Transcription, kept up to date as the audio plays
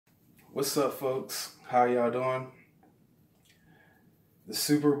What's up, folks? How y'all doing? The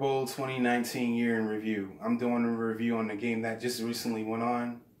Super Bowl 2019 year in review. I'm doing a review on the game that just recently went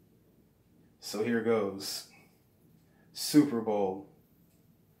on. So here goes. Super Bowl,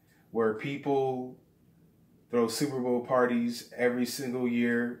 where people throw Super Bowl parties every single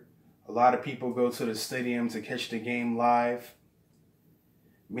year. A lot of people go to the stadium to catch the game live.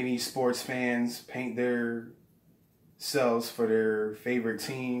 Many sports fans paint their selves for their favorite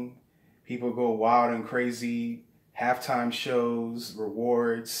team. People go wild and crazy. Halftime shows,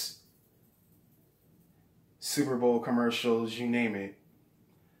 rewards, Super Bowl commercials, you name it.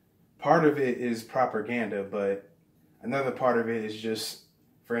 Part of it is propaganda, but another part of it is just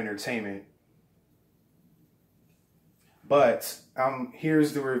for entertainment. But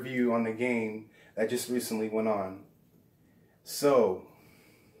here's the review on the game that just recently went on. So,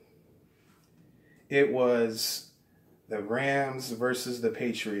 it was the Rams versus the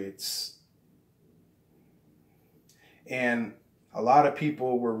Patriots. And a lot of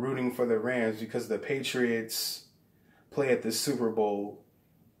people were rooting for the Rams because the Patriots play at the Super Bowl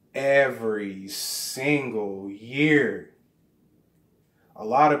every single year. A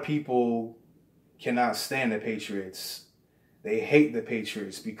lot of people cannot stand the Patriots. They hate the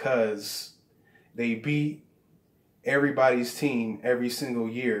Patriots because they beat everybody's team every single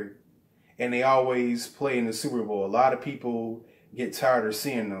year. And they always play in the Super Bowl. A lot of people get tired of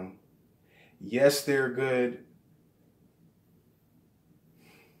seeing them. Yes, they're good.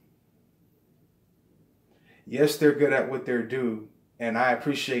 Yes, they're good at what they do, and I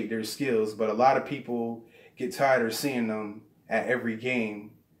appreciate their skills, but a lot of people get tired of seeing them at every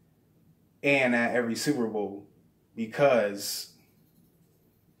game and at every Super Bowl because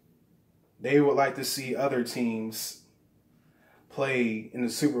they would like to see other teams play in the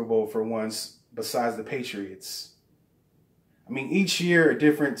Super Bowl for once besides the Patriots. I mean, each year a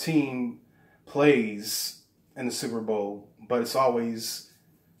different team plays in the Super Bowl, but it's always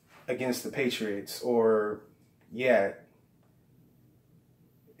against the Patriots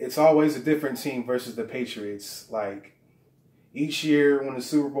it's always a different team versus the Patriots. Like, each year when the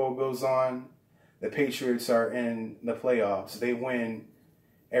Super Bowl goes on, the Patriots are in the playoffs. They win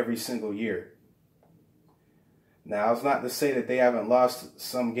every single year. Now, it's not to say that they haven't lost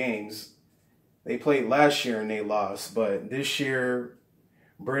some games. They played last year and they lost, but this year,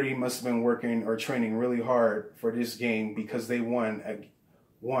 Brady must have been working or training really hard for this game because they won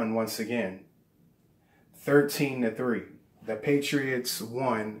once again. 13-3. The Patriots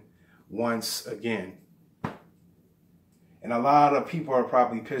won once again. And a lot of people are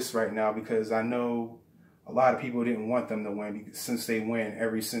probably pissed right now because I know a lot of people didn't want them to win since they win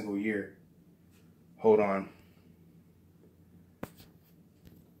every single year. Hold on.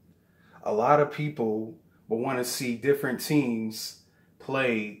 A lot of people will want to see different teams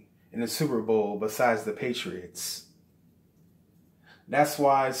play in the Super Bowl besides the Patriots. That's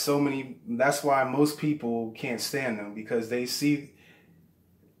why most people can't stand them, because they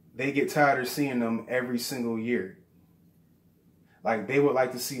get tired of seeing them every single year. Like, they would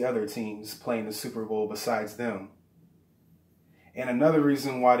like to see other teams play in the Super Bowl besides them. And another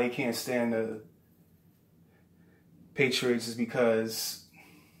reason why they can't stand the Patriots is because,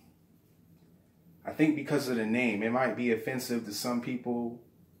 I think because of the name. It might be offensive to some people.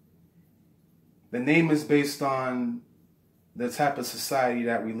 The name is based on the type of society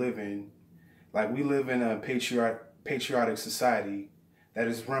that we live in. Like, we live in a patriotic society that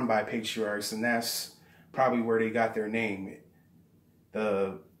is run by patriarchs, and that's probably where they got their name.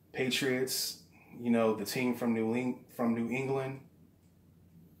 The Patriots, the team from New England.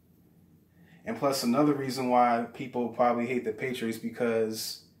 And plus, another reason why people probably hate the Patriots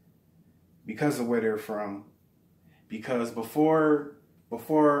because of where they're from. Because before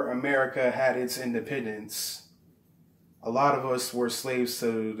America had its independence, a lot of us were slaves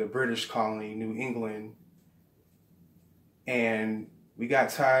to the British colony, New England, and we got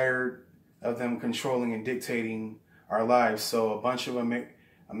tired of them controlling and dictating our lives. So a bunch of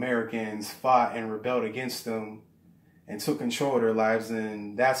Americans fought and rebelled against them and took control of their lives,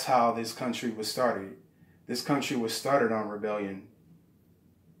 and that's how this country was started. This country was started on rebellion.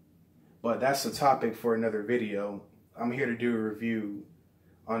 But that's a topic for another video. I'm here to do a review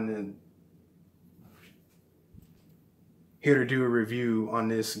on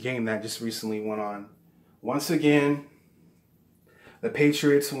this game that just recently went on. Once again, the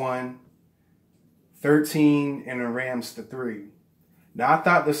Patriots won 13 and the Rams to 3. Now, I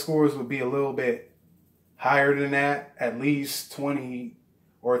thought the scores would be a little bit higher than that, at least 20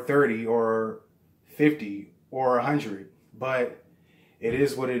 or 30 or 50 or 100, but it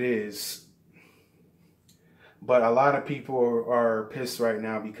is what it is. But a lot of people are pissed right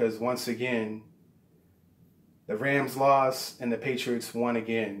now because once again, the Rams lost and the Patriots won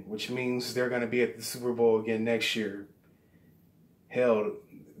again, which means they're going to be at the Super Bowl again next year. Hell,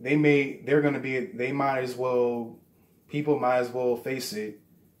 they might as well, people might as well face it.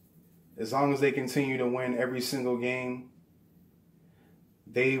 As long as they continue to win every single game,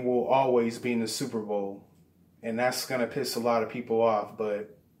 they will always be in the Super Bowl. And that's going to piss a lot of people off.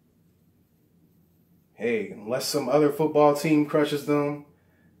 But hey, unless some other football team crushes them,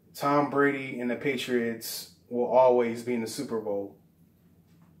 Tom Brady and the Patriots will always be in the Super Bowl.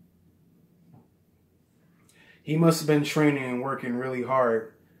 He must have been training and working really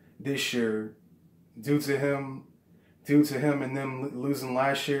hard this year due to him and them losing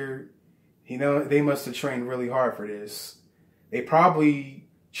last year. They must have trained really hard for this. They probably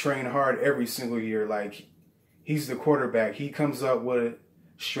train hard every single year. Like, he's the quarterback. He comes up with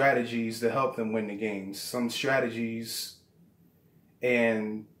strategies to help them win the games. Some strategies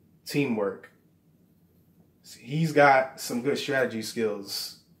and teamwork. He's got some good strategy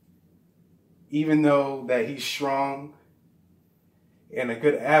skills. Even though that he's strong and a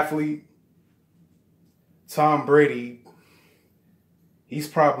good athlete, Tom Brady, he's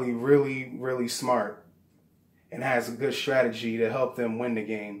probably really, really smart and has a good strategy to help them win the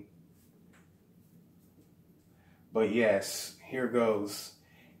game. But yes, here goes.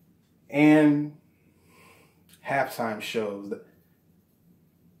 And halftime shows.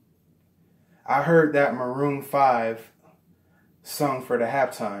 I heard that Maroon 5 sung for the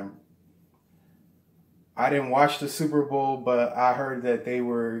halftime. I didn't watch the Super Bowl, but I heard that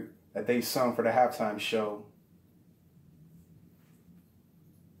they sung for the halftime show.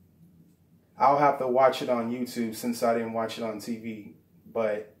 I'll have to watch it on YouTube since I didn't watch it on TV,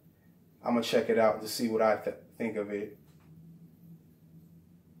 but I'm going to check it out to see what I think of it.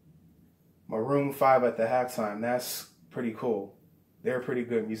 Maroon 5 at the halftime, that's pretty cool. They're a pretty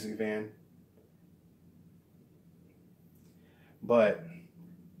good music band. But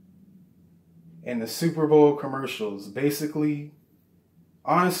in the Super Bowl commercials, basically,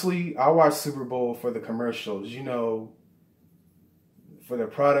 honestly, I watch Super Bowl for the commercials, you know, for the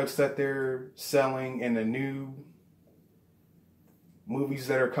products that they're selling and the new movies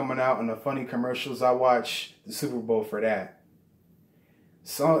that are coming out and the funny commercials. I watch the Super Bowl for that.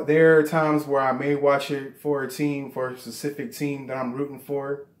 So there are times where I may watch it for a specific team that I'm rooting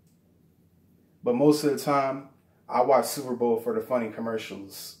for. But most of the time, I watch Super Bowl for the funny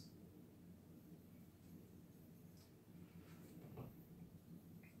commercials.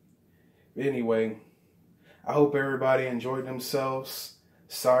 But anyway, I hope everybody enjoyed themselves.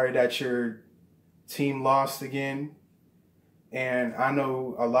 Sorry that your team lost again. And I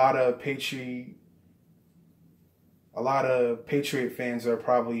know a lot of Patriot fans are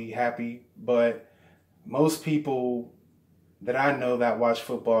probably happy, but most people that I know that watch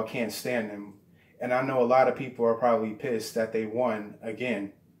football can't stand them. And I know a lot of people are probably pissed that they won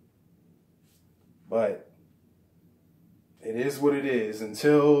again. But it is what it is.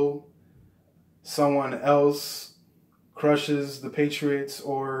 Until someone else crushes the Patriots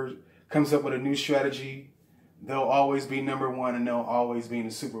or comes up with a new strategy, they'll always be number one and they'll always be in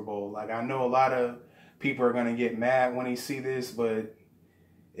the Super Bowl. Like, I know a lot of people are going to get mad when they see this, but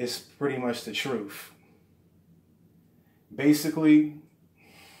it's pretty much the truth. Basically,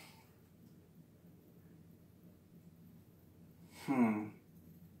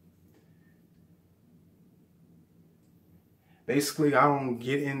 I don't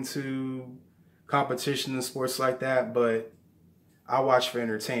get into competition in sports like that, but I watch for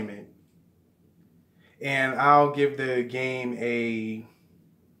entertainment. And I'll give the game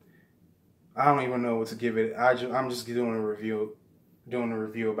I don't even know what to give it. I'm just doing a review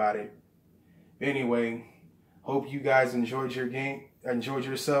about it. Anyway, hope you guys enjoyed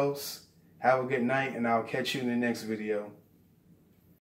yourselves. Have a good night, and I'll catch you in the next video.